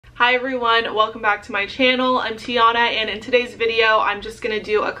Hi everyone, welcome back to my channel. I'm Tiana, and in today's video I'm just going to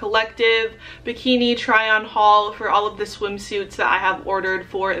do a collective bikini try-on haul for all of the swimsuits that I have ordered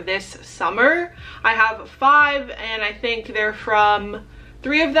for this summer. I have 5 and I think they're from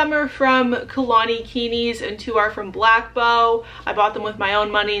 3 of them are from Kulani Kinis and 2 are from Blackbough. I bought them with my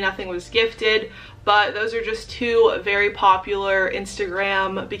own money, nothing was gifted, but those are just 2 very popular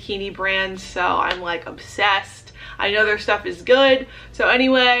Instagram bikini brands, so I'm like obsessed. I know their stuff is good. So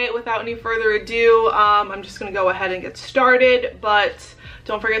anyway, without any further ado, I'm just gonna go ahead and get started, but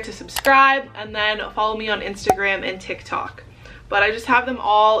don't forget to subscribe and then follow me on Instagram and TikTok. But I just have them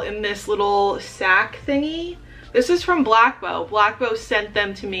all in this little sack thingy. This is from Blackbough. Blackbough sent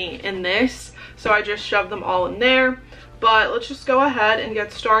them to me in this, so I just shoved them all in there. But let's just go ahead and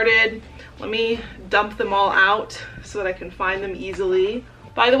get started. Let me dump them all out so that I can find them easily.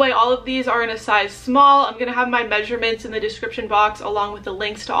 By the way, all of these are in a size small. I'm gonna have my measurements in the description box along with the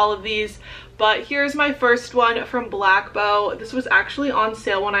links to all of these. But here's my first one from Blackbough. This was actually on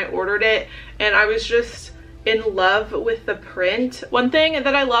sale when I ordered it, and I was just in love with the print. One thing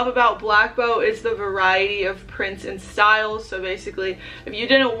that I love about Blackbough is the variety of prints and styles. So basically, if you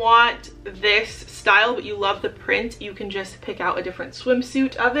didn't want this style but you love the print, you can just pick out a different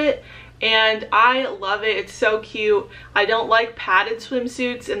swimsuit of it. And I love it. It's so cute. I don't like padded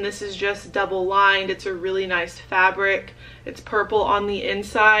swimsuits, and this is just double lined. It's a really nice fabric. It's purple on the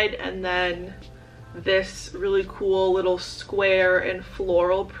inside, and then this really cool little square and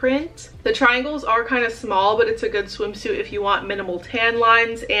floral print. The triangles are kind of small, but it's a good swimsuit if you want minimal tan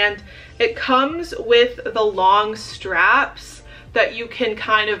lines, and it comes with the long straps that you can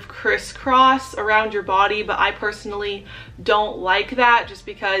kind of crisscross around your body, but I personally don't like that just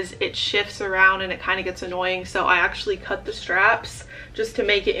because it shifts around and it kind of gets annoying. So I actually cut the straps just to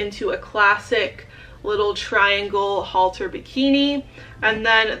make it into a classic little triangle halter bikini. And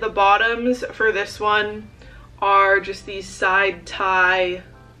then the bottoms for this one are just these side tie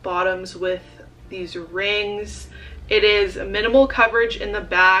bottoms with these rings. It is minimal coverage in the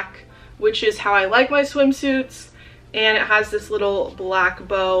back, which is how I like my swimsuits. And it has this little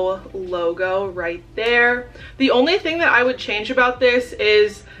Blackbough logo right there. The only thing that I would change about this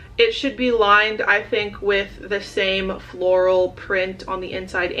is it should be lined, I think, with the same floral print on the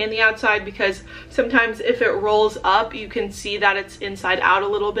inside and the outside, because sometimes if it rolls up, you can see that it's inside out a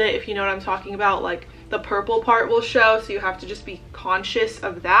little bit, if you know what I'm talking about. Like the purple part will show, so you have to just be conscious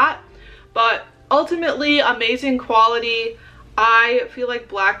of that. But ultimately, amazing quality. I feel like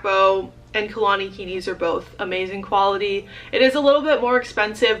Blackbough and Kulani Kinis are both amazing quality. It is a little bit more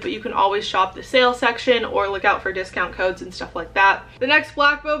expensive, but you can always shop the sale section or look out for discount codes and stuff like that. The next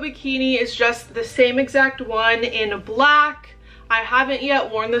Blackbough bikini is just the same exact one in black. I haven't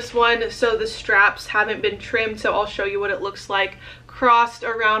yet worn this one, so the straps haven't been trimmed, so I'll show you what it looks like crossed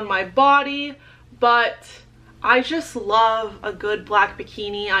around my body. But I just love a good black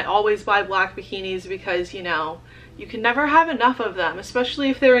bikini. I always buy black bikinis because, you know, you can never have enough of them, especially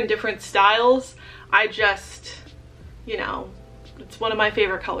if they're in different styles. I just, you know, it's one of my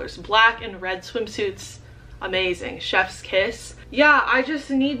favorite colors. Black and red swimsuits, amazing. Chef's kiss. Yeah, I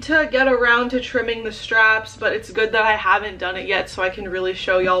just need to get around to trimming the straps, but it's good that I haven't done it yet so I can really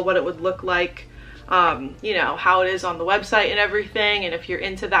show y'all what it would look like, you know, how it is on the website and everything, and if you're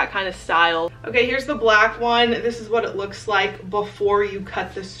into that kind of style. Okay, here's the black one. This is what it looks like before you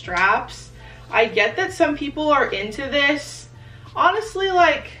cut the straps. I get that some people are into this. Honestly,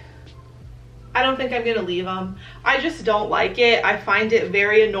 like, I don't think I'm gonna leave them. I just don't like it. I find it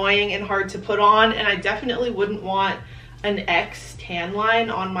very annoying and hard to put on, and I definitely wouldn't want an X tan line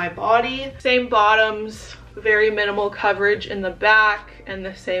on my body. Same bottoms, very minimal coverage in the back, and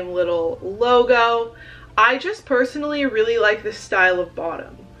the same little logo. I just personally really like this style of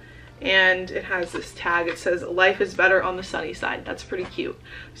bottom. And it has this tag. It says life is better on the sunny side. That's pretty cute.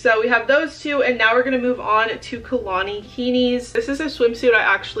 So we have those 2, and now we're gonna move on to Kulani Kinis. This is a swimsuit I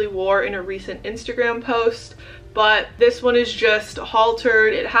actually wore in a recent Instagram post, but this one is just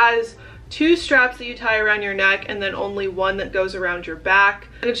haltered. It has 2 straps that you tie around your neck and then only one that goes around your back.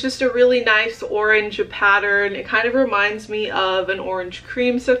 And it's just a really nice orange pattern. It kind of reminds me of an orange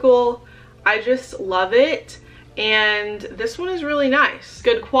creamsicle. I just love it. And this one is really nice.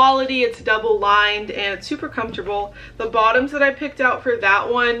 Good quality, it's double lined, and it's super comfortable. The bottoms that I picked out for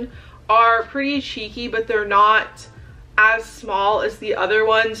that one are pretty cheeky, but they're not as small as the other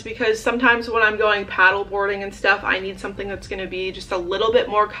ones, because sometimes when I'm going paddle boarding and stuff, I need something that's going to be just a little bit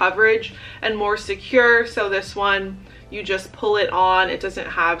more coverage and more secure. So this one, you just pull it on. It doesn't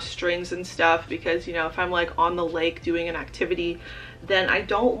have strings and stuff, because, you know, if I'm like on the lake doing an activity, then I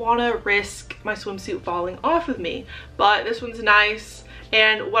don't want to risk my swimsuit falling off of me. But this one's nice.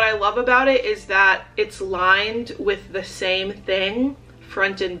 And what I love about it is that it's lined with the same thing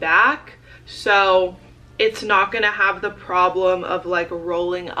front and back, so it's not gonna have the problem of like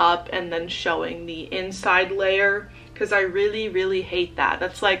rolling up and then showing the inside layer, because I really hate that.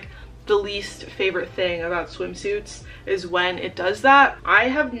 That's like the least favorite thing about swimsuits, is when it does that. I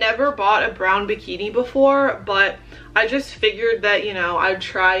have never bought a brown bikini before, but I just figured that, you know, I'd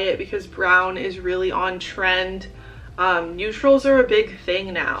try it because brown is really on trend. Neutrals are a big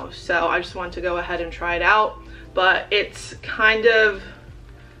thing now, so I just wanted to go ahead and try it out. But it's kind of,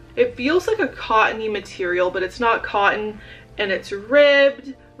 it feels like a cottony material, but it's not cotton, and it's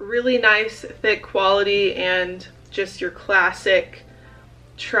ribbed, really nice thick quality, and just your classic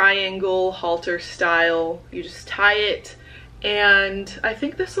triangle halter style. You just tie it, and I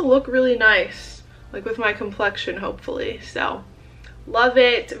think this will look really nice, like with my complexion, hopefully. So love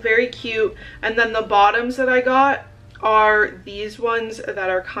it, very cute. And then the bottoms that I got are these ones that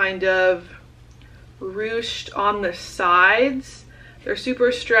are kind of ruched on the sides. They're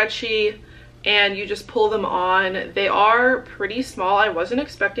super stretchy, and you just pull them on. They are pretty small. I wasn't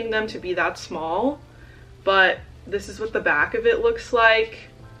expecting them to be that small, but this is what the back of it looks like.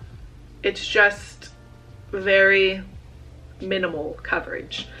 It's just very minimal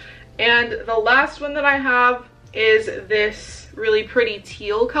coverage. And the last one that I have is this really pretty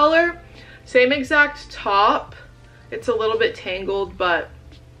teal color. Same exact top. It's a little bit tangled, but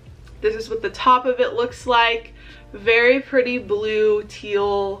this is what the top of it looks like. Very pretty blue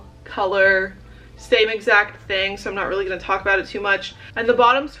teal color. Same exact thing, so I'm not really going to talk about it too much. And the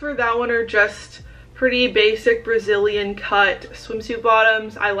bottoms for that one are just pretty basic Brazilian cut swimsuit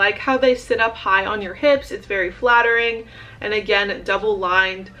bottoms. I like how they sit up high on your hips. It's very flattering. And again, double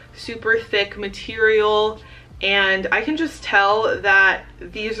lined, super thick material. And I can just tell that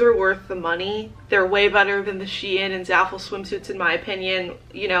these are worth the money. They're way better than the Shein and Zaful swimsuits in my opinion,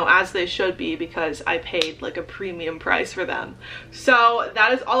 you know, as they should be, because I paid like a premium price for them. So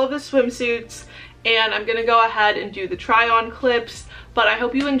that is all of the swimsuits, and I'm gonna go ahead and do the try on clips. But I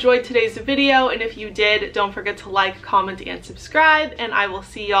hope you enjoyed today's video, and if you did, don't forget to like, comment, and subscribe, and I will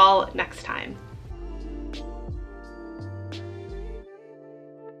see y'all next time.